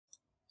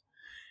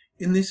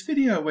In this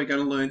video, we're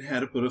going to learn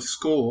how to put a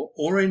score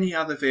or any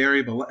other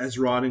variable as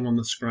writing on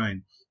the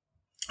screen.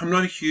 I'm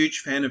not a huge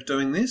fan of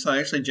doing this. I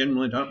actually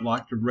generally don't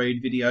like to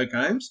read video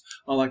games.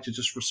 I like to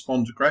just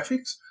respond to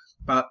graphics,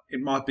 but it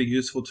might be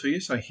useful to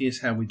you, so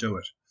here's how we do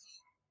it.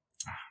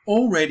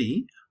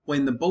 Already,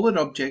 when the bullet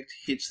object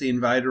hits the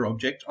invader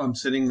object, I'm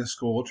setting the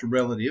score to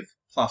relative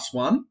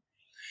 +1,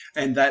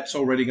 and that's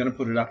already going to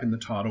put it up in the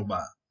title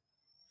bar.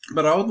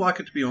 But I would like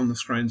it to be on the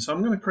screen, so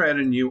I'm going to create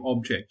a new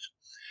object.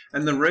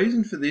 And the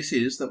reason for this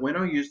is that when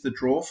I use the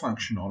draw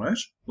function on it,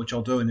 which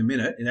I'll do in a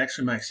minute, it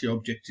actually makes the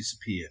object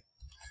disappear.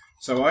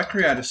 So I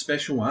create a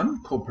special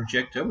one called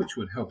projector, which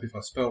would help if I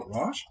spell it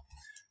right.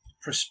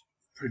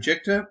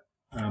 Projector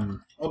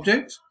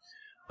object.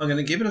 I'm going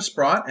to give it a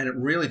sprite, and it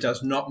really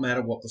does not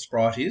matter what the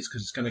sprite is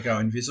because it's going to go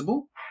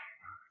invisible.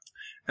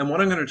 And what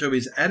I'm going to do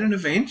is add an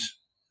event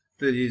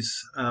that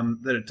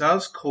it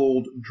does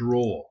called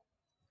draw.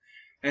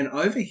 And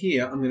over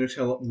here, I'm going to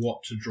tell it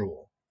what to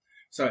draw.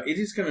 So it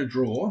is going to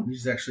draw,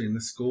 this is actually in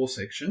the score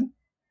section.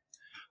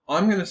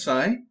 I'm going to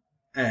say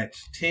at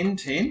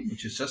 10:10,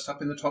 which is just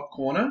up in the top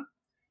corner,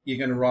 you're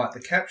going to write the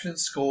caption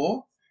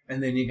score,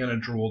 and then you're going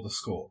to draw the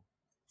score.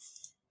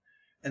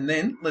 And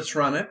then let's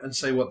run it and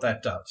see what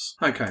that does.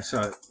 Okay,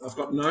 so I've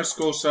got no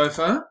score so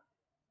far.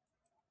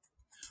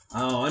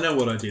 Oh, I know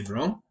what I did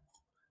wrong.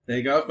 There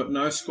you go, I've got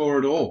no score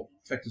at all.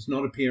 In fact, it's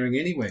not appearing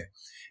anywhere.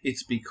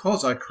 It's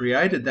because I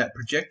created that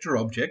projector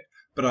object,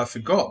 but I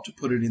forgot to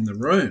put it in the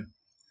room,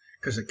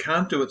 because it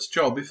can't do its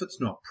job if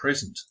it's not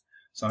present.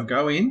 So I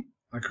go in,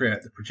 I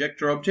create the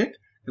projector object,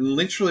 and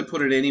literally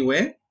put it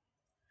anywhere,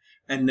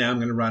 and now I'm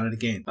going to run it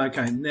again.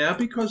 Okay, now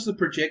because the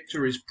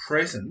projector is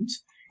present,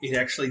 it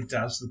actually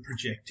does the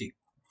projecting.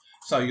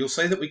 So you'll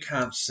see that we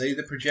can't see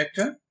the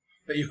projector,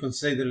 but you can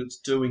see that it's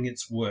doing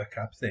its work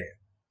up there.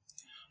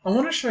 I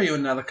want to show you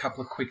another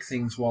couple of quick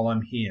things while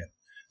I'm here.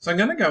 So I'm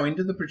going to go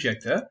into the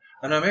projector,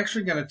 and I'm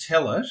actually going to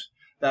tell it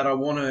that I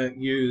want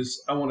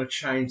to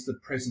change the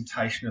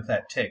presentation of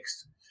that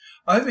text.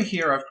 Over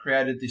here, I've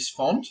created this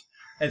font.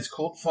 It's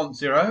called Font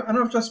 0, and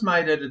I've just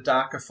made it a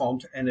darker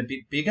font and a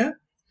bit bigger.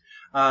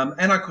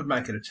 And I could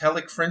make it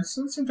italic, for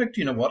instance. In fact,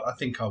 you know what? I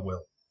think I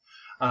will.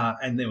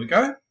 And there we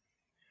go.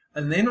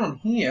 And then on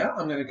here,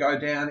 I'm going to go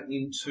down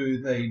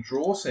into the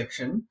draw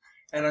section,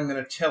 and I'm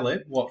going to tell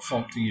it what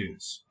font to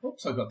use.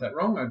 Oops, I got that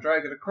wrong. I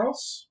drag it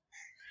across.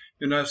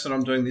 You'll notice that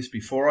I'm doing this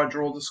before I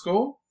draw the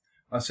score.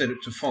 I set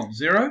it to Font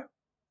 0.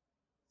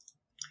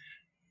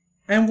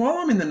 And while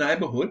I'm in the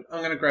neighbourhood, I'm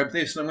going to grab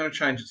this and I'm going to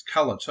change its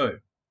colour too.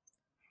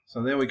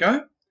 So there we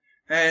go.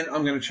 And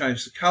I'm going to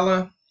change the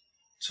colour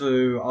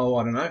to, oh,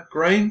 I don't know,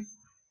 green.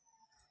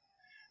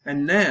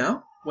 And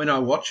now, when I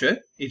watch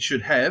it, it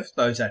should have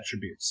those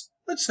attributes.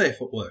 Let's see if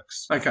it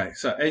works. Okay,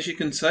 so as you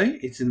can see,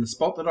 it's in the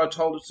spot that I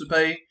told it to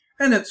be,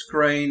 and it's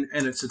green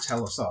and it's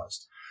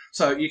italicised.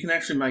 So you can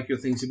actually make your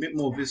things a bit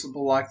more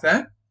visible like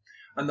that.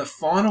 And the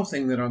final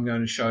thing that I'm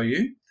going to show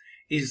you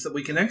is that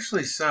we can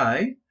actually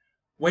say,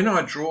 when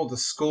I draw the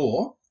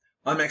score,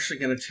 I'm actually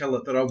going to tell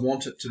it that I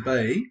want it to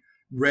be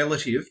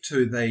relative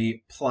to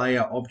the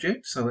player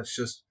object. So let's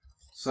just,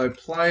 so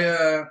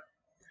player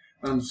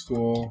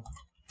underscore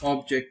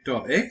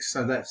object.x,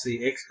 so that's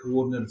the x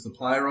coordinate of the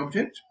player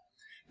object.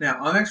 Now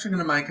I'm actually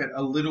going to make it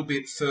a little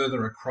bit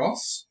further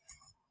across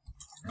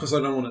because I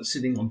don't want it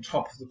sitting on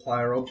top of the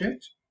player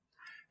object.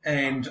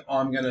 And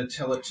I'm going to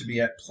tell it to be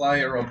at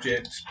player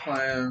object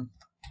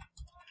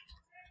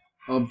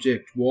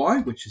y,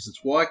 which is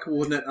its y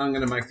coordinate. I'm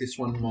going to make this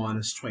one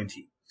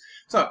 -20.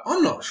 So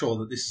I'm not sure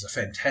that this is a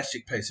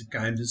fantastic piece of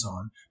game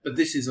design, but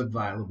this is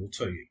available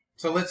to you.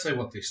 So let's see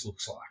what this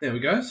looks like. There we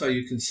go. So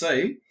you can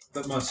see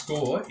that my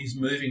score is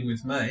moving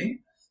with me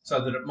so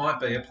that it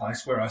might be a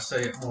place where I see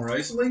it more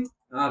easily.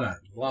 I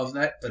don't love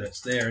that, but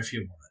it's there if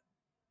you want.